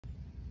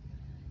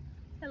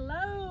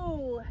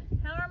Hello,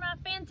 how are my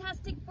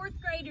fantastic fourth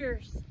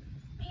graders?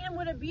 Man,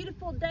 what a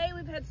beautiful day.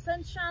 We've had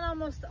sunshine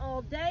almost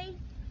all day.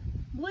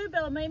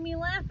 Bluebell made me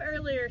laugh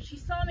earlier. She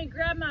saw me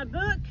grab my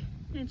book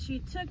and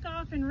she took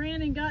off and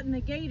ran and got in the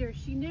gator.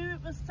 She knew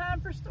it was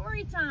time for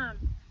story time.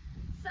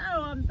 So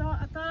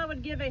I thought I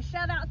would give a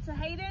shout out to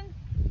Hayden.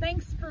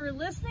 Thanks for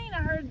listening.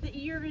 I heard that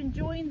you're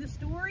enjoying the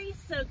story,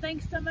 so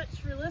thanks so much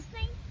for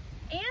listening.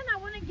 And I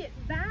want to get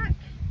back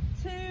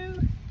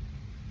to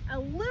a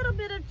little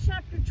bit of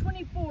chapter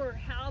 24,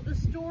 how the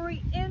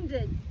story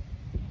ended.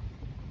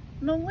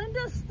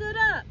 Melinda stood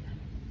up.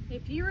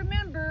 If you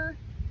remember,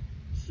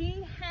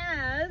 she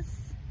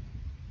has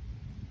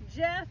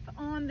Jeff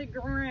on the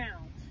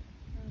ground,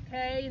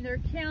 okay, and they're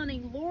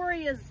counting.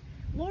 Lori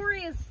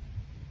is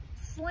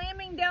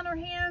slamming down her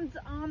hands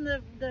on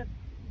the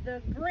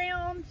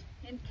ground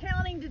and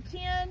counting to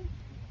 10.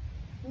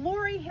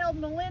 Lori held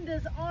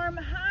Melinda's arm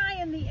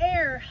high in the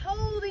air,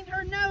 holding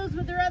her nose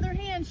with her other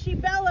hand. She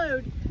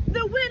bellowed,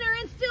 "The winner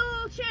and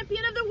still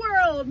champion of the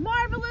world,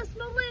 marvelous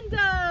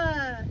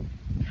Melinda!"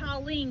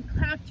 Colleen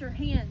clapped her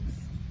hands.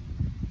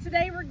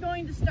 Today we're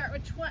going to start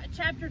with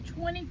chapter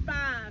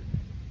 25.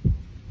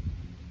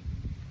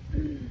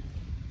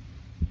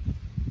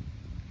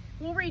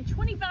 We'll read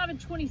 25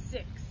 and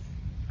 26.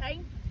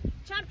 Okay?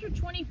 Chapter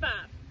 25.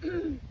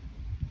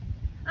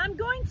 I'm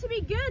going to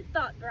be good,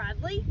 thought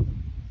Bradley.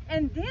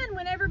 And then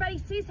when everybody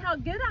sees how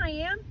good I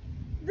am,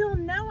 they'll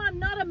know I'm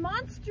not a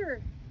monster.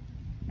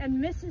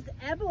 And Mrs.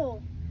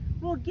 Ebel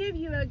will give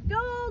you a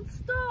gold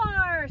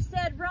star,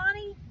 said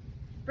Ronnie.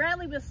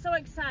 Bradley was so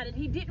excited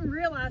he didn't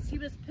realize he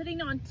was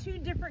putting on two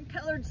different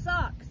colored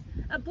socks,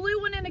 a blue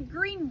one and a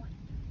green one.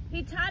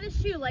 He tied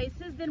his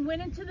shoelaces, then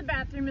went into the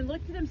bathroom and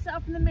looked at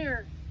himself in the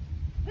mirror.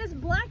 His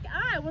black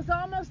eye was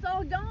almost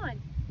all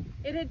gone.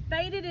 It had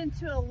faded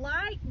into a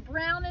light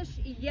brownish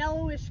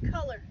yellowish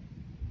color.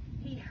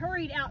 He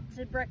hurried out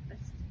to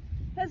breakfast.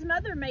 His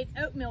mother made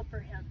oatmeal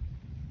for him.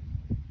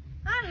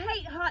 "I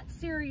hate hot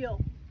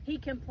cereal," he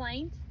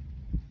complained.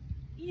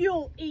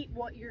 "You'll eat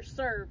what you're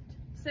served,"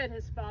 said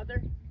his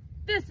father.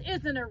 "This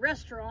isn't a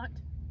restaurant."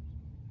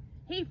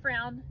 He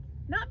frowned,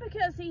 not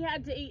because he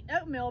had to eat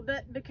oatmeal,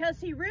 but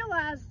because he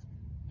realized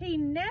he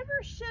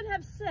never should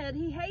have said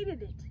he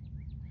hated it.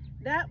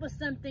 That was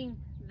something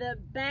the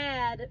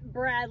bad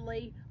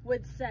Bradley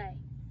would say.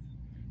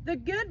 The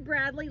good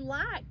Bradley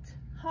liked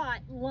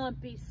hot,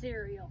 lumpy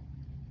cereal.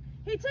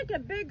 He took a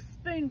big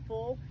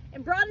spoonful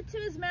and brought it to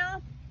his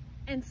mouth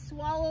and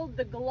swallowed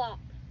the glop.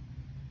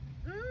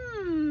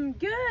 "Mmm,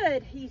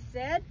 good," he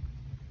said.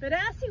 But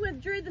as he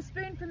withdrew the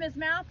spoon from his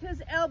mouth,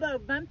 his elbow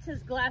bumped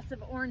his glass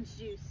of orange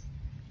juice.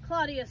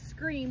 Claudia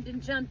screamed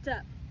and jumped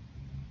up.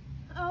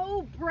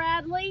 "Oh,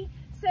 Bradley,"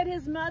 said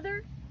his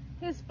mother.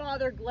 His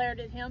father glared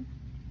at him.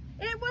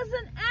 "It was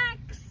an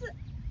accident."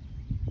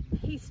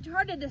 He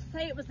started to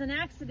say it was an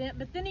accident,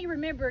 but then he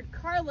remembered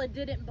Carla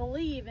didn't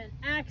believe in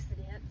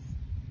accidents.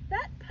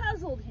 That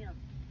puzzled him.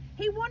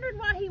 He wondered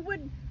why he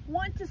would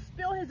want to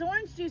spill his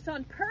orange juice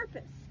on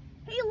purpose.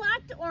 He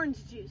liked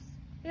orange juice.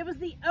 It was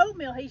the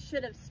oatmeal he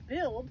should have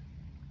spilled.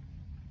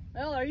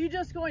 "Well, are you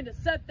just going to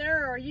sit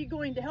there, or are you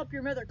going to help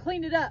your mother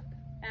clean it up?"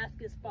 asked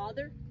his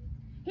father.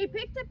 He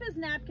picked up his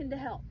napkin to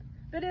help,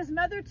 but his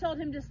mother told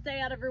him to stay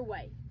out of her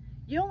way.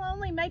 "You'll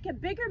only make a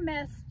bigger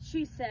mess,"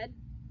 she said.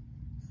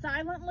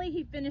 Silently,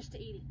 he finished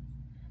eating.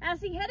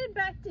 As he headed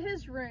back to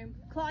his room,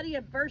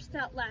 Claudia burst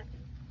out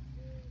laughing.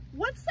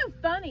 "What's so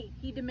funny?"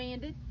 he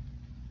demanded.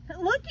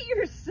 "Look at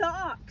your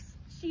socks,"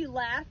 she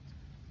laughed.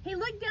 He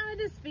looked down at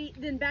his feet,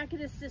 then back at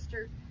his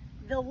sister,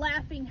 the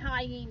laughing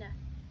hyena.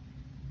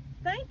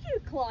 "Thank you,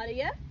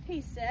 Claudia,"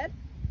 he said.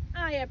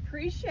 "I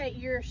appreciate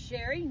your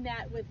sharing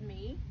that with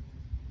me."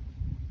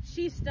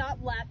 She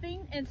stopped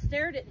laughing and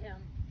stared at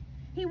him.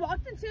 He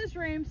walked into his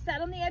room,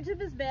 sat on the edge of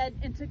his bed,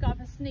 and took off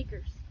his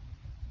sneakers.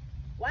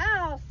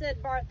 "Wow,"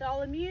 said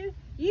Bartholomew,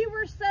 "you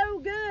were so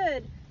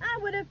good. I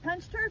would have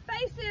punched her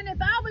face in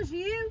if I was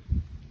you."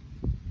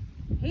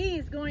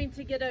 "He's going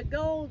to get a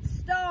gold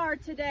star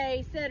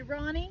today," said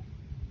Ronnie.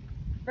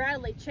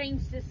 Bradley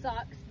changed his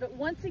socks, but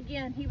once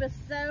again he was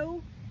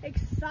so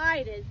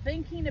excited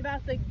thinking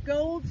about the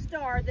gold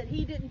star that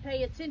he didn't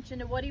pay attention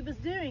to what he was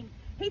doing.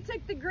 He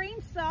took the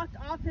green sock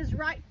off his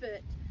right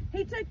foot.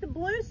 He took the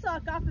blue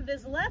sock off of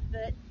his left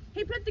foot.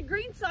 He put the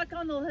green sock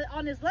on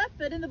his left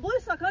foot and the blue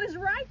sock on his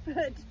right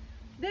foot.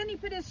 Then he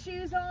put his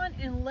shoes on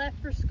and left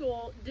for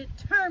school,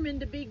 determined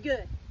to be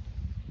good.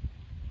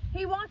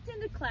 He walked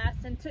into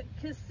class and took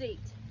his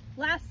seat.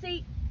 Last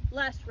seat,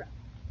 last row.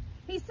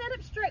 He sat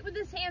up straight with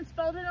his hands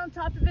folded on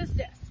top of his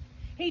desk.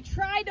 He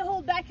tried to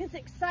hold back his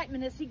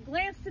excitement as he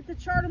glanced at the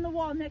chart on the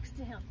wall next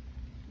to him.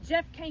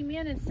 Jeff came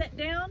in and sat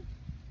down.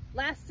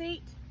 Last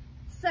seat,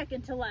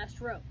 second to last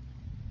row.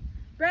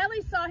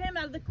 Bradley saw him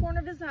out of the corner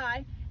of his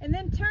eye and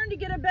then turned to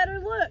get a better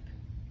look.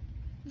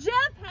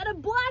 Jeff had a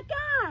black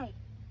eye.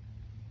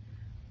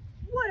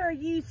 "What are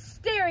you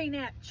staring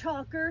at,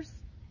 Chalkers?"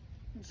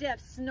 Jeff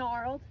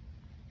snarled.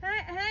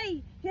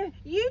 Hey,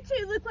 you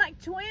two look like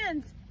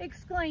twins,"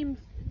 exclaimed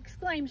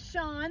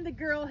Sean, the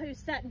girl who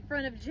sat in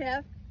front of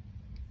Jeff.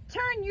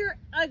 Turn your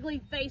ugly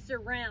face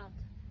around,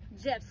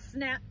 Jeff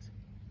snapped.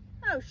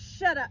 Oh,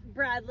 shut up,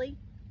 Bradley,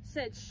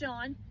 said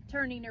Sean,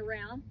 turning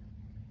around.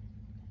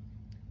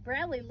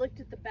 Bradley looked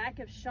at the back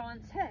of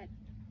Sean's head.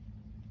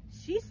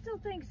 She still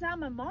thinks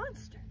I'm a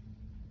monster,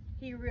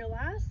 he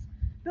realized.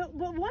 But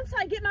once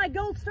I get my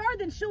gold star,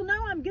 then she'll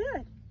know I'm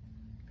good.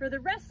 For the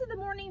rest of the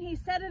morning, he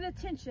sat at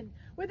attention,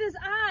 with his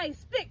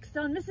eyes fixed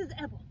on Mrs.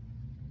 Ebel.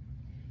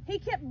 He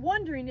kept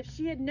wondering if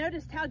she had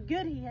noticed how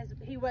good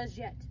he was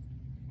yet.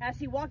 As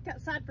he walked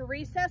outside for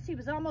recess, he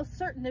was almost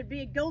certain there'd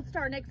be a gold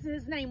star next to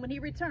his name when he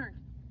returned.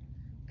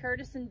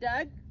 Curtis and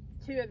Doug,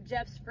 two of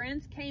Jeff's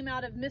friends, came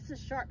out of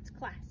Mrs. Sharp's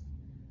class.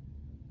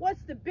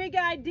 "What's the big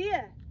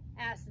idea?"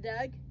 asked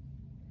Doug.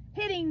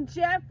 "Hitting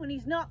Jeff when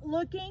he's not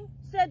looking,"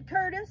 said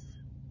Curtis.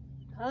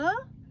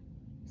 "Huh?"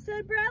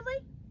 said Bradley.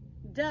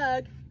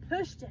 Doug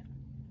pushed him.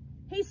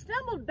 He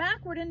stumbled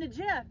backward into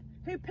Jeff,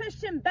 who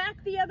pushed him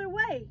back the other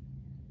way.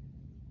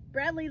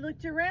 Bradley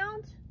looked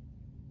around.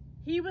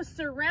 He was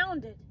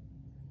surrounded.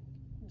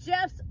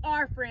 "Jeff's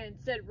our friend,"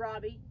 said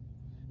Robbie.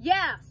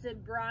 "Yeah,"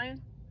 said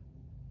Brian.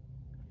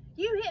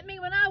 "You hit me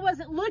when I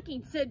wasn't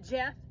looking," said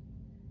Jeff.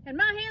 "And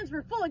my hands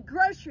were full of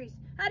groceries.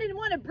 I didn't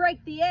want to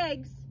break the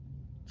eggs."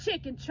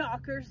 "Chicken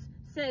chalkers,"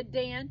 said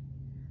Dan.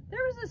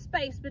 There was a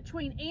space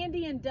between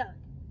Andy and Doug.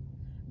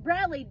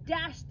 Bradley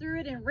dashed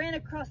through it and ran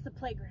across the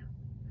playground.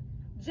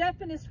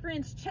 Jeff and his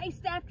friends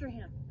chased after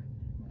him.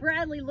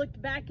 Bradley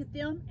looked back at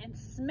them and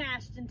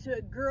smashed into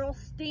a girl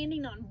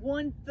standing on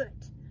one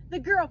foot. The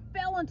girl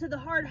fell onto the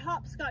hard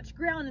hopscotch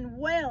ground and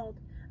wailed.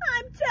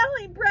 "I'm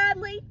telling,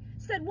 Bradley,"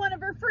 said one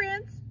of her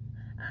friends.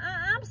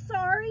 I'm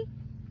sorry,"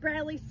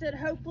 Bradley said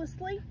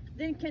hopelessly,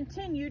 then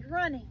continued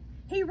running.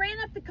 He ran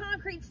up the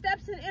concrete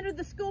steps and entered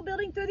the school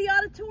building through the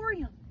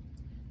auditorium.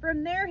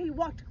 From there, he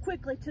walked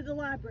quickly to the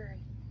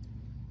library.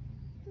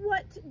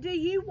 "What do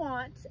you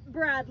want,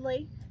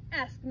 Bradley?"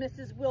 asked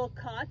Mrs.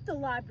 Wilcott, the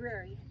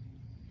librarian.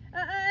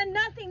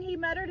 Nothing," he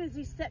muttered as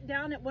he sat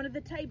down at one of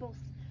the tables.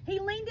 He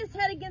leaned his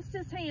head against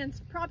his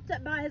hands, propped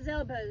up by his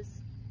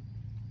elbows.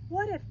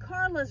 "What if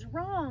Carla's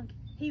wrong?"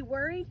 he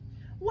worried.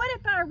 "What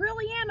if I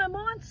really am a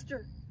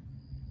monster?"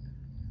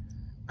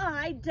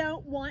 "I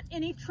don't want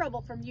any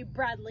trouble from you,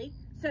 Bradley,"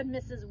 said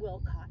Mrs.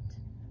 Wilcott.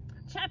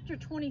 Chapter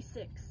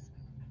 26.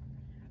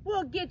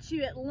 "We'll get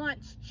you at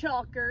lunch,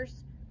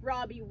 chalkers,"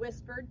 Robbie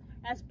whispered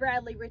as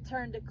Bradley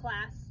returned to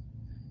class.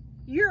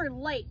 "You're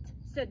late,"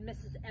 said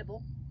Mrs.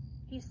 Ebel.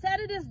 He sat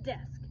at his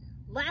desk,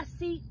 last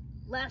seat,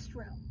 last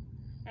row,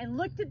 and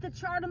looked at the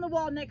chart on the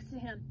wall next to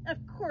him.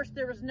 Of course,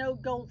 there was no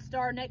gold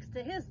star next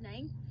to his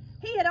name.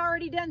 He had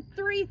already done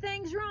 3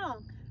 things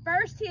wrong.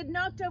 First, he had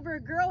knocked over a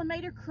girl and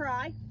made her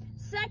cry.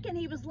 Second,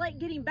 he was late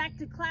getting back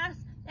to class.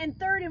 And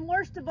third, and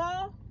worst of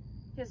all,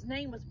 his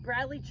name was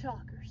Bradley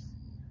Chalkers.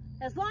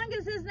 As long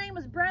as his name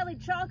was Bradley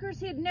Chalkers,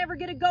 he'd never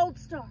get a gold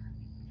star.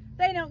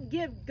 They don't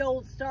give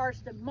gold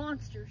stars to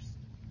monsters.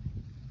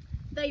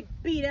 They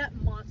beat up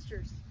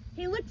monsters.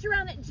 He looked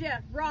around at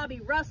Jeff,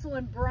 Robbie, Russell,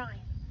 and Brian.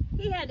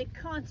 He had to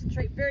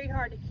concentrate very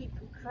hard to keep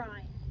from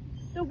crying.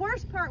 The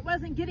worst part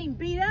wasn't getting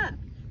beat up.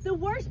 The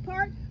worst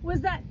part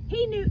was that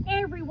he knew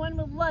everyone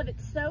would love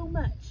it so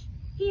much.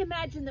 He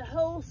imagined the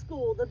whole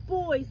school, the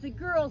boys, the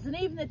girls, and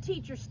even the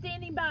teachers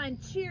standing by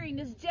and cheering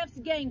as Jeff's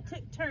gang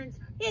took turns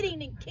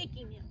hitting and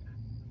kicking him.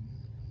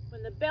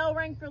 When the bell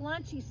rang for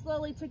lunch, he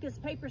slowly took his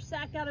paper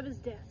sack out of his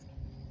desk.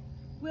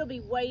 "We'll be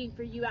waiting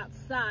for you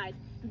outside,"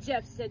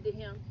 Jeff said to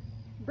him.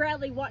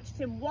 Bradley watched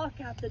him walk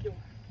out the door.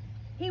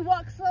 He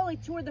walked slowly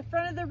toward the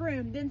front of the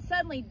room, then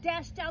suddenly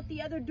dashed out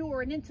the other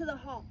door and into the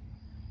hall.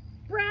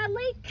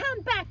 "Bradley,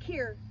 come back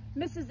here,"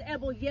 Mrs.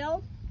 Ebel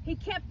yelled. He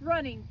kept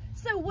running.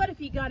 So what if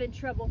he got in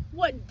trouble?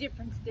 What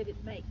difference did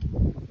it make?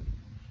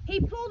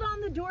 He pulled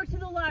on the door to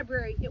the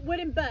library. It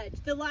wouldn't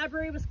budge. The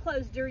library was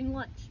closed during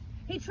lunch.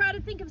 He tried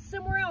to think of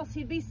somewhere else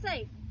he'd be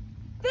safe.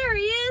 "There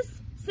he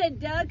is," said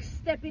Doug,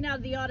 stepping out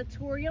of the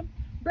auditorium.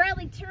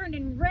 Bradley turned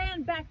and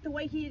ran back the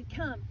way he had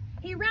come.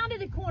 He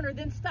rounded a corner,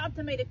 then stopped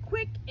and made a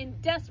quick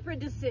and desperate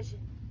decision.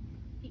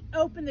 He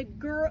opened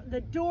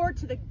the door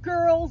to the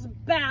girls'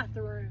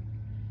 bathroom,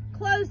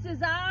 closed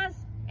his eyes,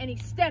 and he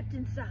stepped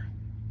inside.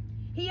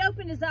 He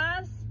opened his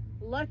eyes.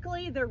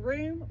 Luckily, the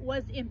room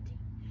was empty.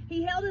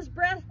 He held his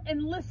breath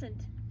and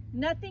listened.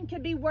 Nothing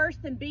could be worse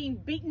than being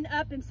beaten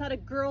up inside a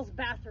girl's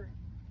bathroom.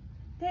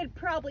 "They'd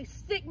probably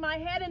stick my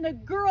head in the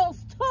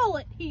girl's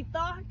toilet," he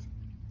thought.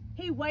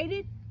 He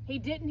waited. He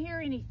didn't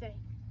hear anything.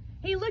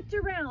 He looked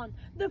around.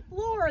 The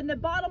floor and the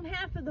bottom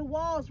half of the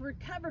walls were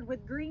covered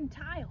with green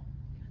tile.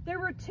 There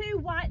were 2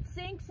 white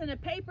sinks and a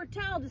paper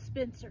towel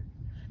dispenser.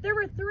 There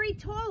were 3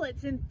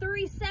 toilets in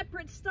 3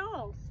 separate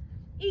stalls.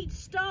 Each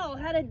stall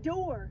had a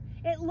door.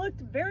 It looked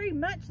very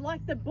much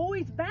like the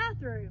boys'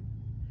 bathroom.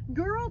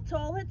 Girl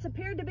toilets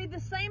appeared to be the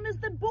same as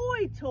the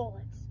boy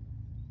toilets.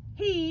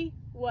 He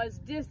was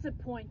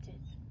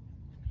disappointed.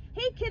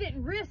 He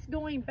couldn't risk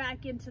going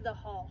back into the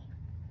hall.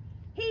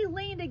 He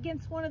leaned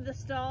against one of the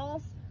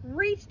stalls,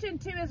 reached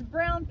into his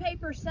brown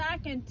paper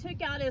sack, and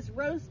took out his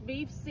roast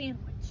beef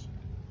sandwich.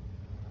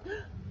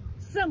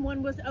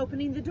 Someone was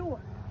opening the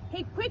door.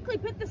 He quickly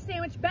put the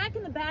sandwich back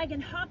in the bag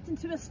and hopped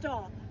into a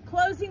stall,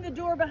 closing the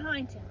door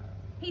behind him.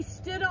 He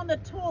stood on the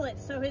toilet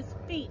so his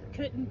feet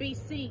couldn't be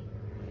seen.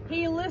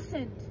 He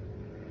listened.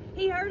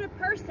 He heard a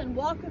person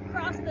walk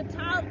across the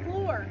tiled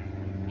floor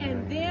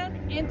and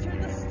then enter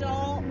the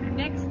stall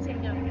next to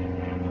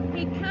him.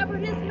 He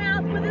covered his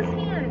mouth with his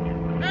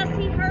hand as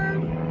he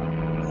heard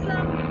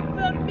some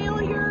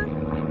familiar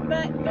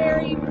but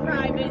very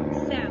private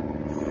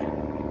sounds.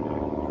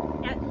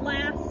 At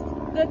last,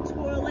 the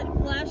toilet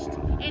flushed,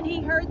 and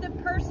he heard the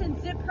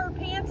person zip her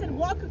pants and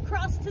walk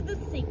across to the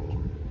sink.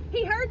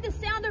 He heard the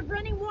sound of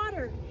running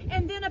water,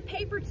 and then a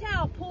paper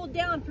towel pulled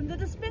down from the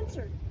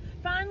dispenser.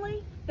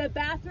 Finally, the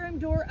bathroom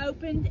door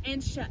opened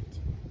and shut.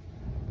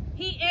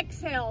 He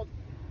exhaled,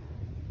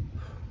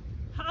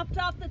 hopped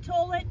off the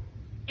toilet,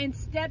 and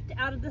stepped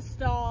out of the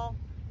stall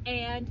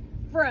and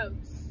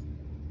froze.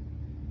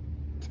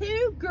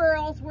 Two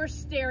girls were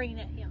staring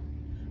at him.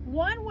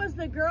 One was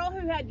the girl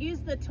who had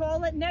used the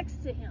toilet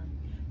next to him.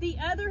 The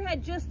other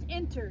had just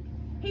entered.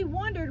 He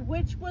wondered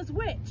which was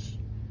which.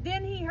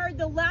 Then he heard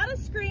the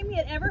loudest scream he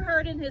had ever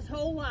heard in his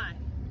whole life.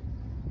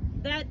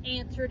 That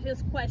answered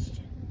his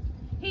question.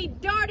 He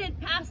darted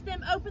past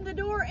them, opened the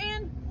door,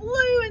 and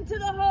flew into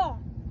the hall.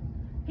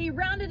 He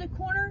rounded a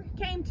corner,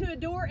 came to a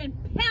door, and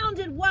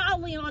pounded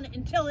wildly on it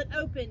until it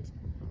opened.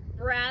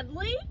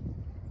 "Bradley?"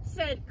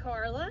 said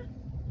Carla.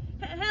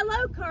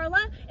 "Hello,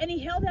 Carla," and he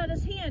held out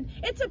his hand.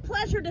 "It's a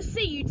pleasure to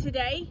see you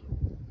today."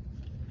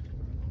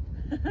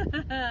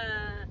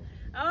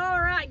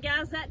 All right,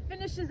 guys, that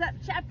finishes up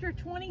chapter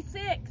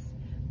 26.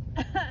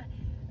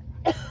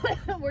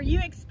 Were you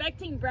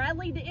expecting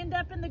Bradley to end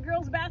up in the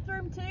girls'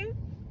 bathroom too?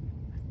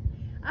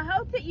 I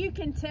hope that you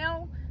can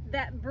tell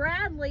that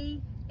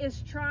Bradley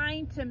is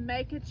trying to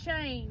make a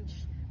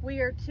change. We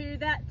are to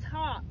that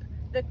top.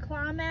 The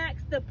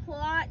climax, the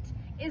plot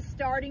is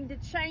starting to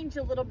change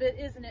a little bit,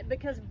 isn't it?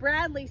 Because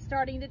Bradley's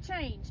starting to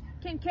change.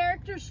 Can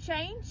characters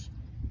change?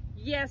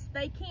 Yes,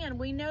 they can.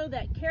 We know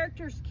that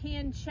characters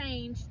can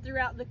change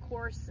throughout the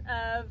course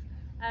of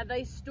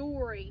a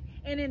story.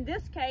 And in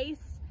this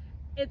case,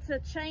 it's a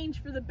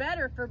change for the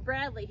better for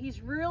Bradley.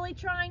 He's really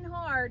trying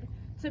hard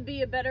to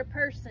be a better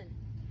person.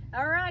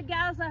 All right,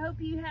 guys, I hope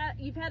you've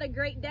had a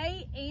great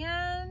day,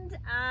 and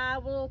I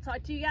will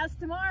talk to you guys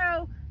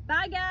tomorrow.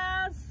 Bye,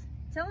 guys.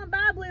 Tell them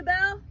bye,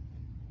 Bluebell.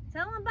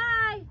 Tell them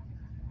bye.